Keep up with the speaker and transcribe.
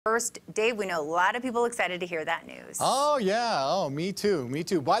First, Dave, we know a lot of people excited to hear that news. Oh, yeah. Oh, me too. Me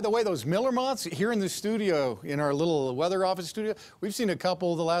too. By the way, those Miller moths here in the studio, in our little weather office studio, we've seen a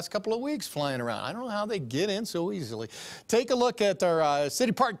couple the last couple of weeks flying around. I don't know how they get in so easily. Take a look at our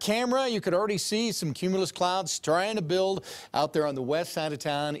City Park camera. You could already see some cumulus clouds trying to build out there on the west side of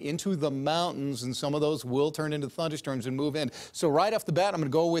town into the mountains, and some of those will turn into thunderstorms and move in. So right off the bat, I'm going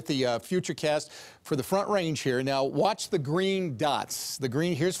to go with the futurecast for the Front Range here. Now, watch the green dots. The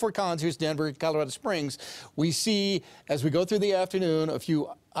green, here's Fort Collins, here's Denver, Colorado Springs. We see, as we go through the afternoon, a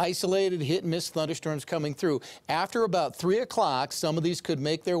few isolated hit-and-miss thunderstorms coming through. After about 3 o'clock, some of these could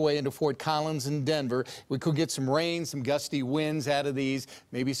make their way into Fort Collins and Denver. We could get some rain, some gusty winds out of these,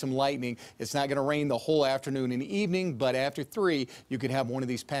 maybe some lightning. It's not going to rain the whole afternoon and evening, but after 3, you could have one of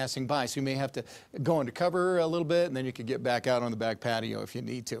these passing by. So you may have to go under cover a little bit, and then you could get back out on the back patio if you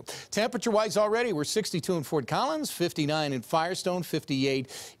need to. Temperature-wise already, we're 62 in Fort Collins, 59 in Firestone,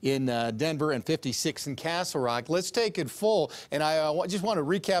 58 in Denver, and 56 in Castle Rock. Let's take it full, and I just want to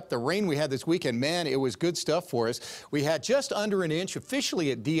recap the rain we had this weekend. Man, it was good stuff for us. We had just under an inch officially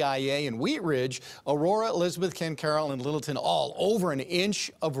at DIA and Wheat Ridge, Aurora, Elizabeth, Ken Carroll, and Littleton, all over an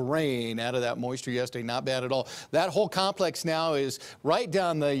inch of rain out of that moisture yesterday. Not bad at all. That whole complex now is right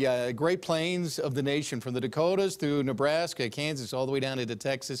down the Great Plains of the nation, from the Dakotas through Nebraska, Kansas, all the way down into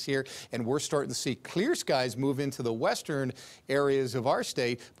Texas here, and we're starting to see clear skies move into the western areas of our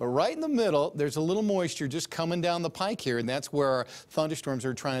state. But right in the middle, there's a little moisture just coming down the pike here, and that's where our thunderstorms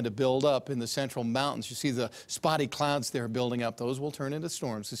are trying to build up in the central mountains. You see the spotty clouds there building up. Those will turn into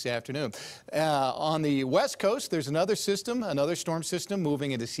storms this afternoon. On the west coast, there's another system, another storm system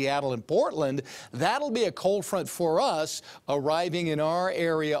moving into Seattle and Portland. That'll be a cold front for us arriving in our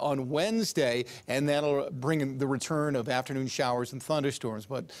area on Wednesday, and that'll bring in the return of afternoon showers and thunderstorms.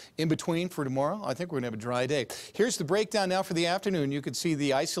 But in between for tomorrow, I think we're going to have a dry day. Here's the breakdown now for the afternoon. You can see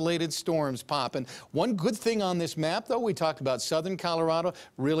the isolated storms popping. One good thing on this map, though, we talked about southern Colorado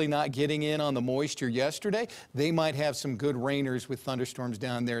really not getting in on the moisture yesterday. They might have some good rainers with thunderstorms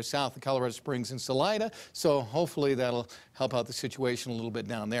down there south of Colorado Springs and Salida, so hopefully that'll help out the situation a little bit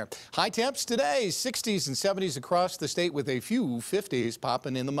down there. High temps today, 60s and 70s across the state with a few 50s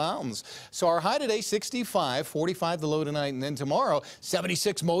popping in the mountains. So our high today, 65, 45 the low tonight, and then tomorrow,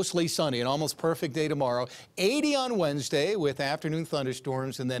 76 mostly sunny, an almost perfect day tomorrow. 80 on Wednesday with afternoon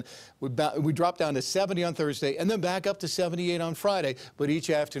thunderstorms, and then we drop down to 70 on Thursday, and then back up to 78 on Friday. But each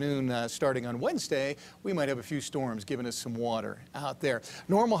afternoon, starting on Wednesday, we might have a few storms giving us some water out there.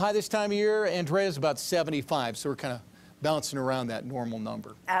 Normal high this time of year, Andrea, is about 75, so we're kind of bouncing around that normal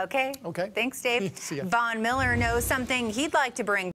number. Okay. Okay. Thanks, Dave. See ya. Von Miller knows something he'd like to bring